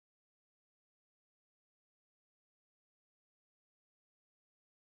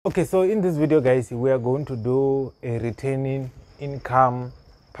Okay, so in this video guys, we are going to do a retaining income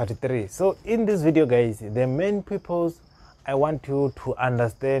part 3. So in this video guys, the main purpose I want you to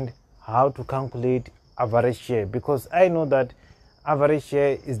understand how to calculate average share, because I know that average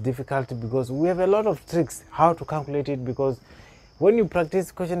share is difficult because we have a lot of tricks how to calculate it, because when you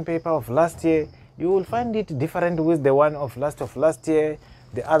practice question paper of last year, you will find it different with the one of last year,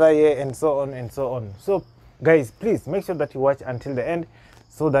 the other year, and so on and so on. So guys, please make sure that you watch until the end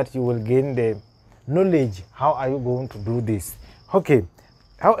so that you will gain the knowledge how are you going to do this. Okay,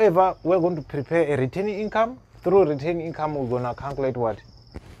 however, we're going to prepare a retaining income. Through retaining income, we're going to calculate what?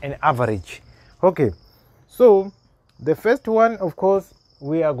 An average. Okay, so the first one, of course,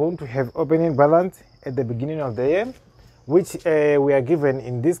 we are going to have opening balance at the beginning of the year, which we are given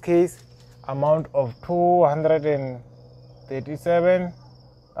in this case amount of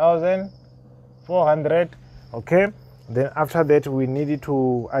 237,400. okay, then after that we need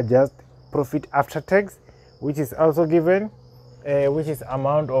to adjust profit after tax, which is also given, which is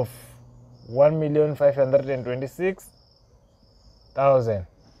amount of 1,526,000.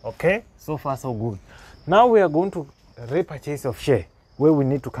 okay, so far so good. Now we are going to repurchase of share, where we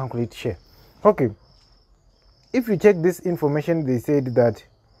need to calculate share. Okay, if you check this information, they said that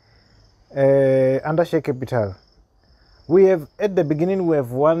under share capital, we have at the beginning we have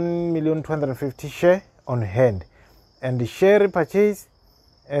 1,250,000 share on hand, and the share repurchase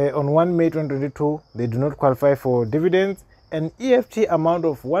on 1 May 2022, they do not qualify for dividends, and EFT amount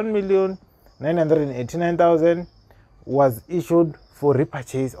of 1,989,000 was issued for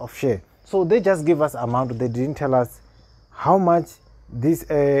repurchase of share. So they just give us amount, they didn't tell us how much these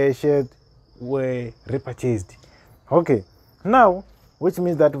shares were repurchased. Okay, now, which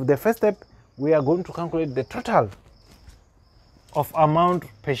means that the first step, we are going to calculate the total of amount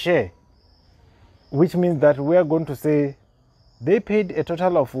per share, which means that we are going to say they paid a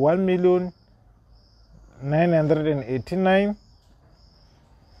total of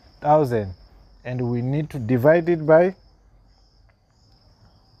 1,989,000, and we need to divide it by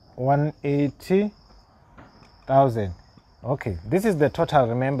 180,000. okay, this is the total.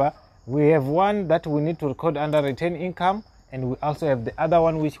 Remember, we have one that we need to record under retained income, and we also have the other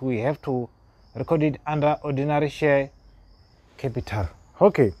one which we have to record it under ordinary share capital.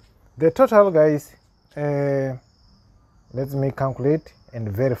 Okay, the total, guys, let me calculate and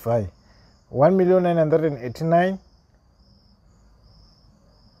verify.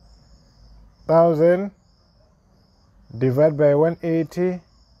 1,989,000 divided by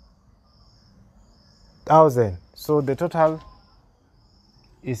 180,000. So the total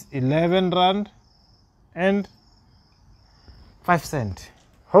is 11 rand and 5 cents.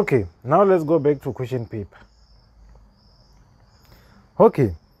 Okay, now let's go back to question paper.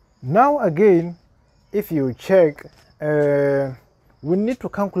 Okay, now again, if you check, we need to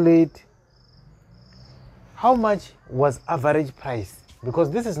calculate how much was average price,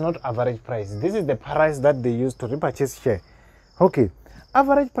 because this is not average price, this is the price that they use to repurchase share. Okay,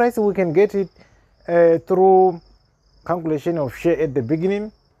 average price, we can get it through calculation of share at the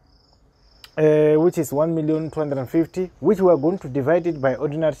beginning, which is 1,250,000, which we are going to divide it by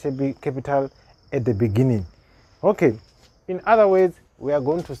ordinary share capital at the beginning. Okay, in other words, we are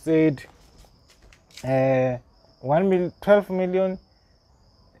going to say it 12,000,000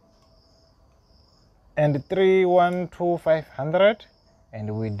 and 312,500, and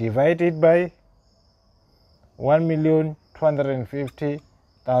we divide it by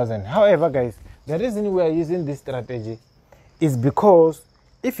 1,250,000. However, guys, the reason we are using this strategy is because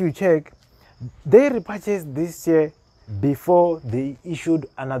if you check, they repurchased this share before they issued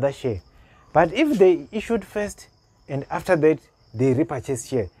another share. But if they issued first and after that they repurchase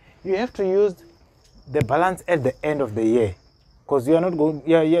share, you have to use the balance at the end of the year, because you are not going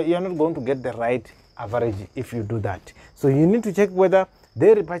to get the right average if you do that. So you need to check whether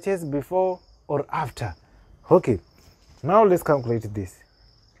they repurchase before or after. Okay, now let's calculate this.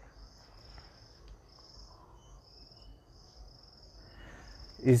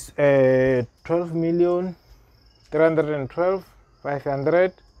 Is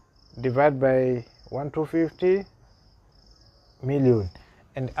 12,312,500 divided by 1,250 million,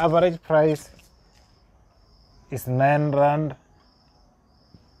 and average price is 9 rand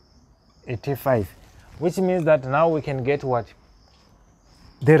 85, which means that now we can get what?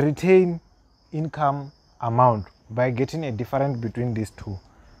 The retained income amount by getting a difference between these two.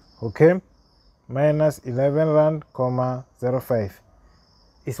 Okay, minus 11 rand, 05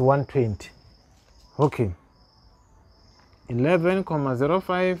 is 120. Okay,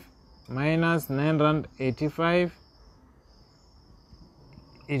 11,05 minus 9 rand 85,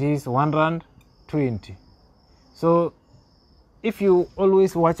 it is 1 rand 20. So if you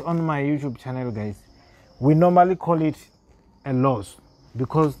always watch on my YouTube channel, guys, we normally call it a loss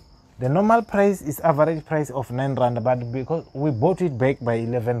because the normal price is average price of 9 rand, but because we bought it back by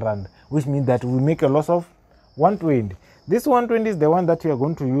 11 rand, which means that we make a loss of 120. This 120 is the one that you are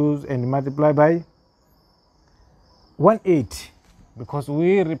going to use and multiply by 180 because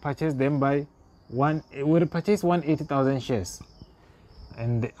we repurchase them by we repurchase 180,000 shares,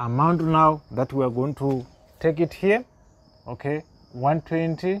 and the amount now that we are going to take it here, okay,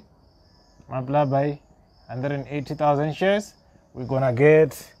 120 multiplied by 180,000 shares, we're gonna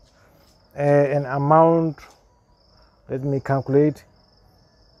get an amount, let me calculate,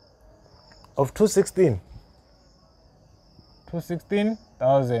 of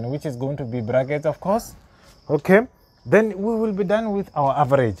 216,000, which is going to be brackets, of course. Okay, then we will be done with our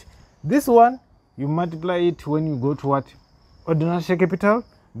average. This one you multiply it when you go to what, ordinary share capital.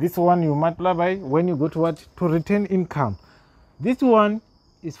 This one you multiply by when you go to what, to retain income. This one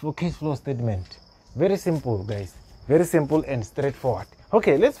is for cash flow statement. Very simple, guys, very simple and straightforward.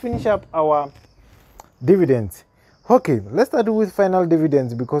 Okay, let's finish up our dividends. Okay, let's start with final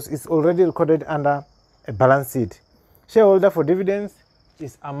dividends because it's already recorded under a balance sheet. Shareholder for dividends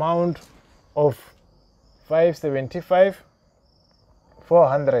is amount of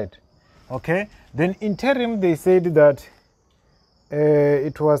 575,400. Okay, then interim they said that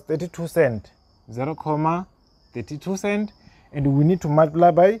it was 32 cent, 0.32 cent, and we need to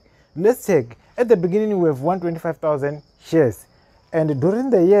multiply by, let's check. At the beginning we have 125,000 shares, and during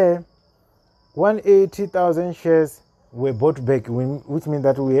the year 180,000 shares were bought back, which means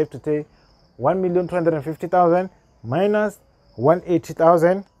that we have to take 1,250,000 minus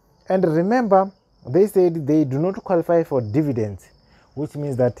 180,000. And remember, they said they do not qualify for dividends, which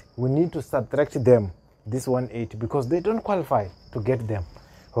means that we need to subtract them, this 180, because they don't qualify to get them.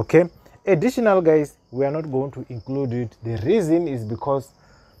 Okay, additional, guys, we are not going to include it. The reason is because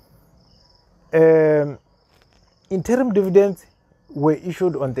interim dividends were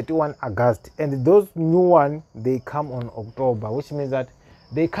issued on 31 August, and those new one, they come on October, which means that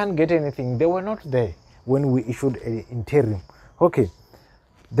they can't get anything. They were not there when we issued an interim. Okay,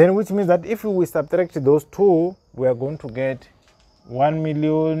 then which means that if we subtract those two, we are going to get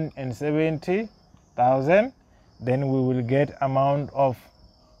 1,070,000. then we will get amount of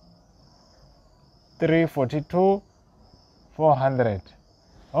 342,400.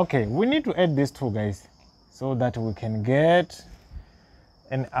 Okay, we need to add these two, guys, so that we can get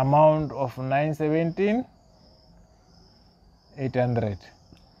an amount of 917,800.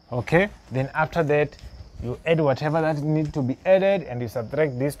 Okay, then after that you add whatever that needs to be added, and you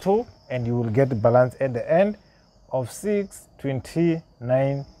subtract these two, and you will get the balance at the end of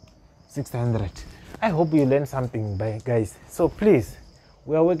 629,600. I hope you learned something, guys. So please,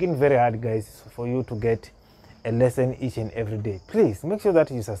 we are working very hard, guys, for you to get a lesson each and every day. Please make sure that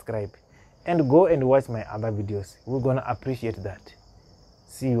you subscribe and go and watch my other videos. We're gonna appreciate that.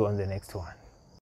 See you on the next one.